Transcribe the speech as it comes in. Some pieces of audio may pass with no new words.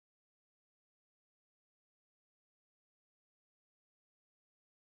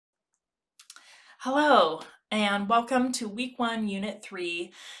Hello, and welcome to Week 1, Unit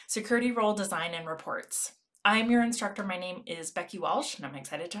 3, Security Role Design and Reports. I'm your instructor. My name is Becky Walsh, and I'm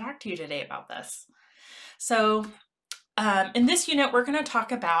excited to talk to you today about this. In this unit, we're going to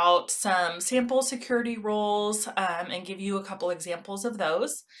talk about some sample security roles and give you a couple examples of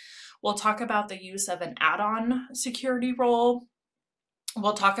those. We'll talk about the use of an add-on security role.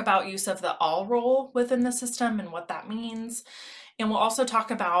 We'll talk about use of the all role within the system and what that means. And we'll also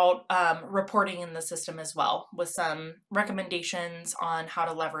talk about reporting in the system as well, with some recommendations on how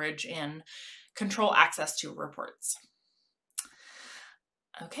to leverage and control access to reports.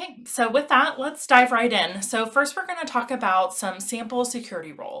 Okay, so with that, let's dive right in. So first, we're going to talk about some sample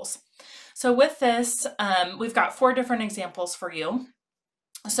security roles. So with this, we've got 4 different examples for you.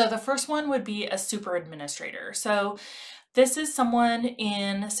 So the first one would be a super administrator. So this is someone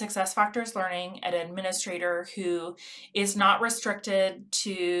in SuccessFactors Learning, an administrator who is not restricted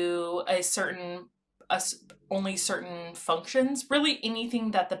to only certain functions. Really,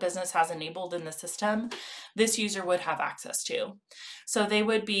 anything that the business has enabled in the system, this user would have access to. So they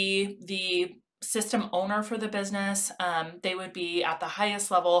would be the system owner for the business. They would be at the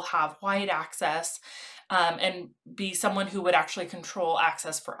highest level, have wide access, and be someone who would actually control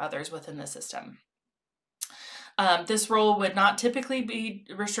access for others within the system. This role would not typically be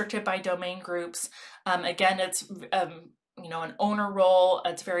restricted by domain groups. Again, it's an owner role.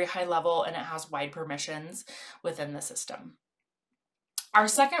 It's very high level and it has wide permissions within the system. Our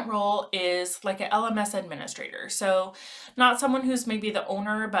second role is like an LMS administrator. So not someone who's maybe the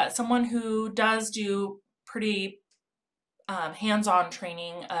owner, but someone who does do pretty hands-on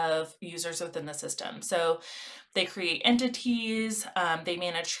training of users within the system. So they create entities, they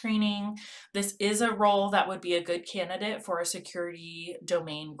manage training. This is a role that would be a good candidate for a security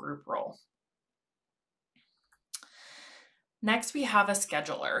domain group role. Next, we have a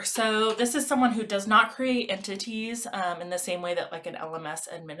scheduler. So this is someone who does not create entities in the same way that like an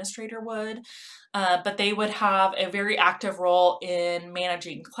LMS administrator would, but they would have a very active role in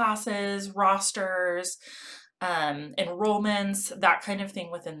managing classes, rosters, enrollments, that kind of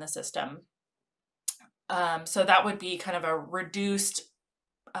thing within the system. So that would be kind of a reduced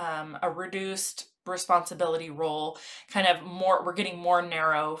responsibility role, kind of more, we're getting more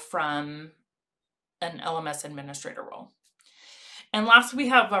narrow from an LMS administrator role. And last, we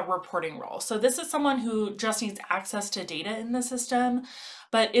have a reporting role. So this is someone who just needs access to data in the system,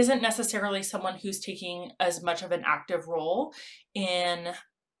 but isn't necessarily someone who's taking as much of an active role in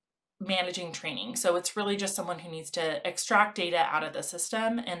managing training. So it's really just someone who needs to extract data out of the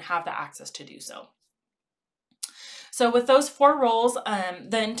system and have the access to do so. So with those 4 roles,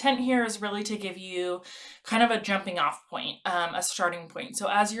 the intent here is really to give you kind of a jumping off point, a starting point. So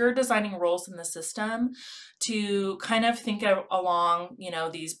as you're designing roles in the system, to kind of think along,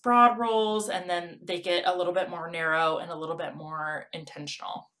 these broad roles, and then they get a little bit more narrow and a little bit more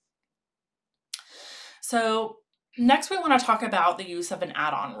intentional. So next, we want to talk about the use of an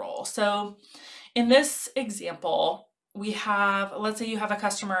add-on role. So in this example, we have, let's say you have a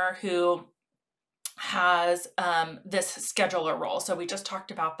customer who has this scheduler role. So we just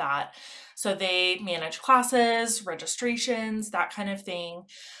talked about that. So they manage classes, registrations, that kind of thing.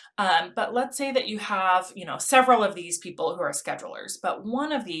 But let's say that you have, several of these people who are schedulers, but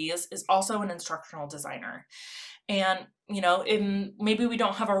one of these is also an instructional designer. And, maybe we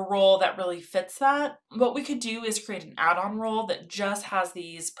don't have a role that really fits that. What we could do is create an add-on role that just has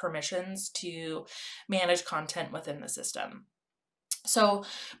these permissions to manage content within the system. So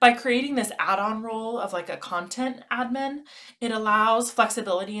by creating this add-on role of like a content admin, it allows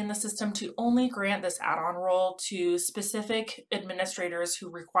flexibility in the system to only grant this add-on role to specific administrators who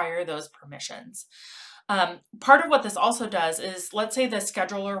require those permissions. Part of what this also does is, let's say the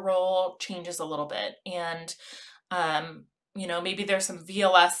scheduler role changes a little bit and, maybe there's some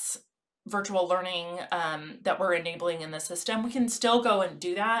VLS virtual learning that we're enabling in the system. We can still go and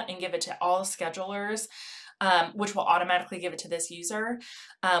do that and give it to all schedulers, which will automatically give it to this user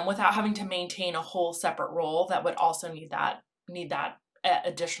without having to maintain a whole separate role that would also need that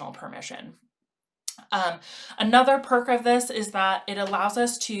additional permission. Another perk of this is that it allows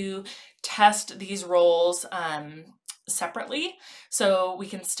us to test these roles separately. So we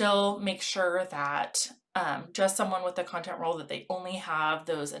can still make sure that just someone with the content role, that they only have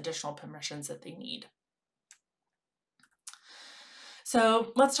those additional permissions that they need.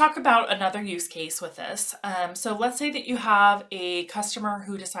 So let's talk about another use case with this. So let's say that you have a customer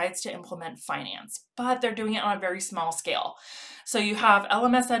who decides to implement finance, but they're doing it on a very small scale. So you have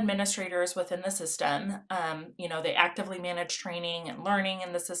LMS administrators within the system. They actively manage training and learning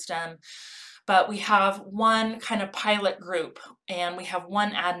in the system, but we have one kind of pilot group and we have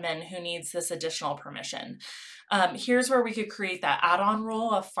one admin who needs this additional permission. Here's where we could create that add-on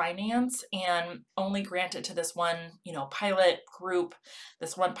role of finance and only grant it to this one, pilot group,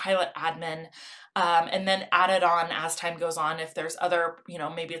 this one pilot admin, and then add it on as time goes on. If there's other,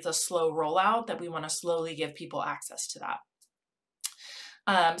 maybe it's a slow rollout that we want to slowly give people access to that.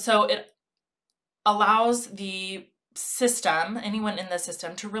 So it allows the system, anyone in the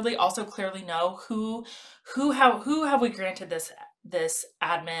system, to really also clearly know who have we granted this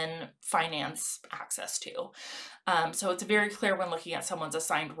admin finance access to. So it's very clear when looking at someone's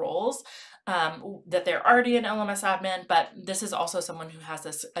assigned roles that they're already an LMS admin, but this is also someone who has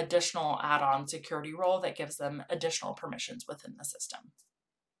this additional add-on security role that gives them additional permissions within the system.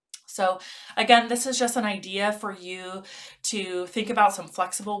 So again, this is just an idea for you to think about some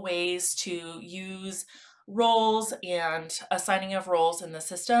flexible ways to use roles and assigning of roles in the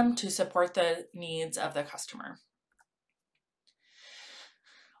system to support the needs of the customer.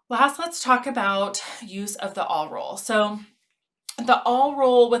 Last, let's talk about use of the all role. So the all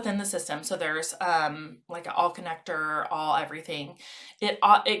role within the system, so there's like an all connector, all everything.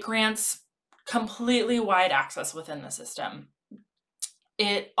 It grants completely wide access within the system.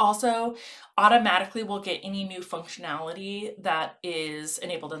 It also automatically will get any new functionality that is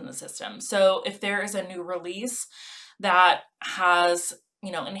enabled in the system. So if there is a new release that has,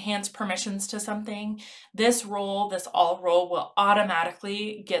 enhanced permissions to something, this role, this all role, will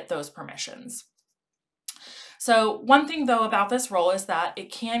automatically get those permissions. So one thing though about this role is that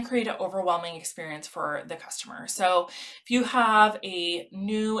it can create an overwhelming experience for the customer. So if you have a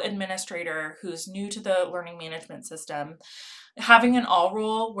new administrator who's new to the learning management system, having an all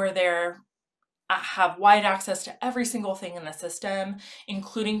role where they're have wide access to every single thing in the system,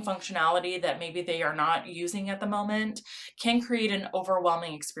 including functionality that maybe they are not using at the moment, can create an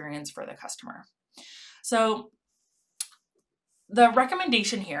overwhelming experience for the customer. So the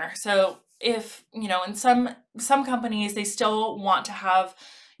recommendation here, so if, in some companies, they still want to have,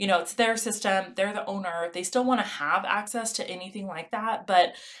 it's their system, they're the owner, they still want to have access to anything like that,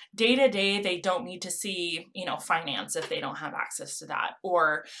 but day to day, they don't need to see, finance if they don't have access to that,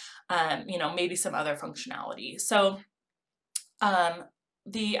 or, maybe some other functionality. So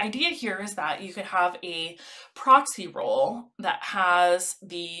the idea here is that you could have a proxy role that has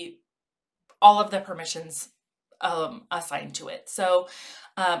all of the permissions assigned to it. So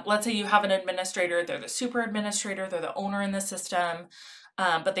let's say you have an administrator, they're the super administrator, they're the owner in the system,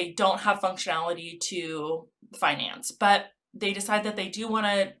 but they don't have functionality to finance, but they decide that they do want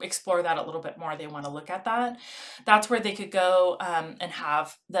to explore that a little bit more. They want to look at that. That's where they could go and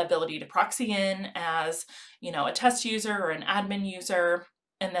have the ability to proxy in as, a test user or an admin user.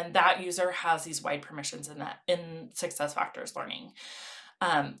 And then that user has these wide permissions in SuccessFactors Learning.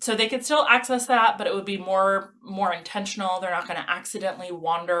 So they could still access that, but it would be more intentional. They're not going to accidentally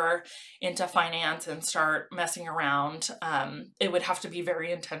wander into finance and start messing around. It would have to be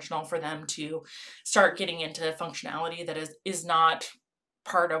very intentional for them to start getting into functionality that is not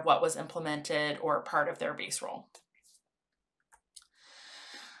part of what was implemented or part of their base role.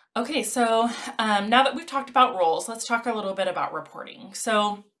 Okay, so now that we've talked about roles, let's talk a little bit about reporting.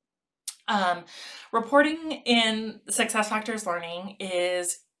 So reporting in SuccessFactors Learning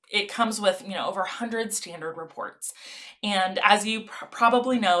it comes with, over 100 standard reports. And as you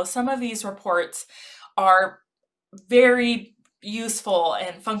probably know, some of these reports are very useful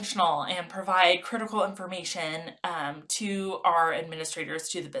and functional and provide critical information to our administrators,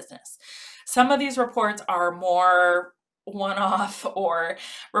 to the business. Some of these reports are more one-off or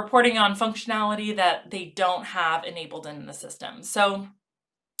reporting on functionality that they don't have enabled in the system. So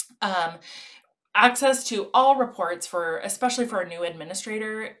access to all reports, especially for a new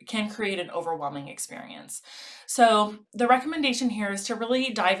administrator, can create an overwhelming experience. So the recommendation here is to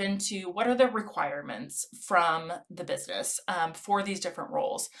really dive into what are the requirements from the business for these different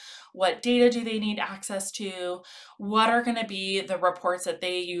roles. What data do they need access to? What are going to be the reports that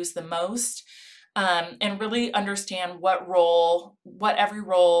they use the most? And really understand what every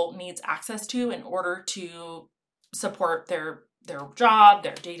role needs access to in order to support their job,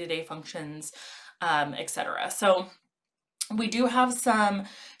 their day-to-day functions, etc. So we do have some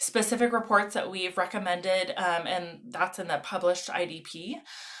specific reports that we've recommended, and that's in the published IDP.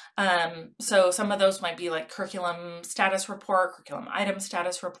 So some of those might be like curriculum status report, curriculum item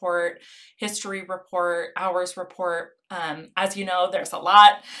status report, history report, hours report. As you know, there's a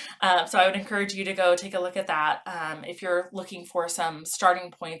lot. So I would encourage you to go take a look at that if you're looking for some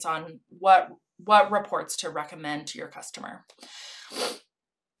starting points on what reports to recommend to your customer.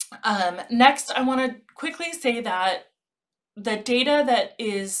 Next, I want to quickly say that the data that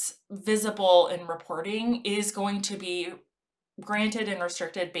is visible in reporting is going to be granted and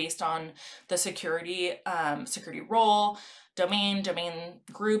restricted based on the security role, domain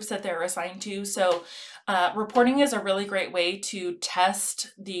groups that they're assigned to. So reporting is a really great way to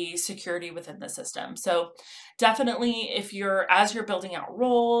test the security within the system. So definitely, as you're building out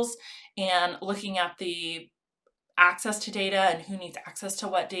roles and looking at the access to data and who needs access to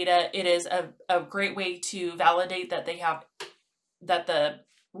what data, it is a great way to validate that the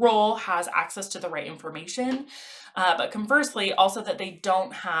role has access to the right information, but conversely, also that they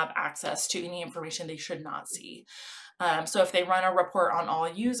don't have access to any information they should not see. So if they run a report on all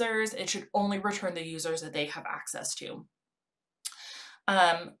users, it should only return the users that they have access to.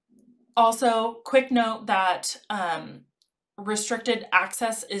 Also, quick note that restricted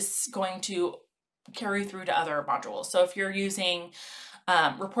access is going to carry through to other modules. So if you're using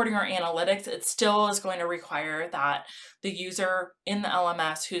reporting or analytics, it still is going to require that the user in the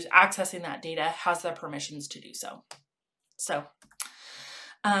LMS who's accessing that data has the permissions to do so. So,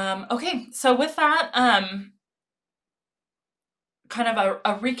 okay, so with that, kind of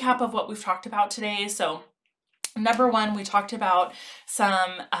a recap of what we've talked about today. So number one, we talked about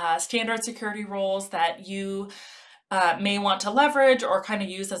some standard security roles that you may want to leverage or kind of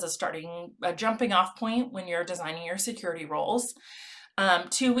use as a jumping off point when you're designing your security roles.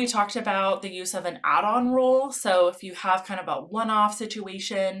 Two, we talked about the use of an add-on role. So if you have kind of a one-off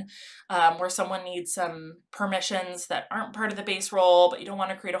situation where someone needs some permissions that aren't part of the base role, but you don't want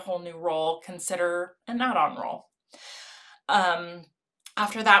to create a whole new role, consider an add-on role.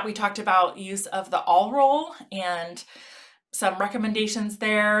 After that, we talked about use of the all role and some recommendations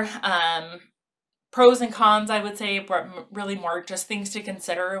there. Pros and cons, I would say, but really more just things to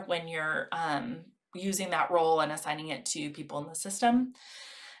consider when you're using that role and assigning it to people in the system.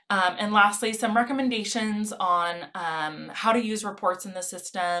 And lastly, some recommendations on how to use reports in the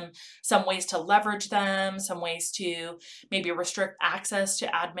system, some ways to leverage them, some ways to maybe restrict access to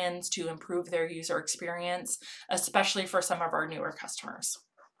admins to improve their user experience, especially for some of our newer customers.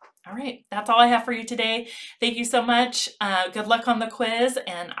 All right, that's all I have for you today. Thank you so much. Good luck on the quiz,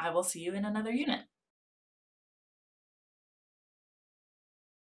 and I will see you in another unit.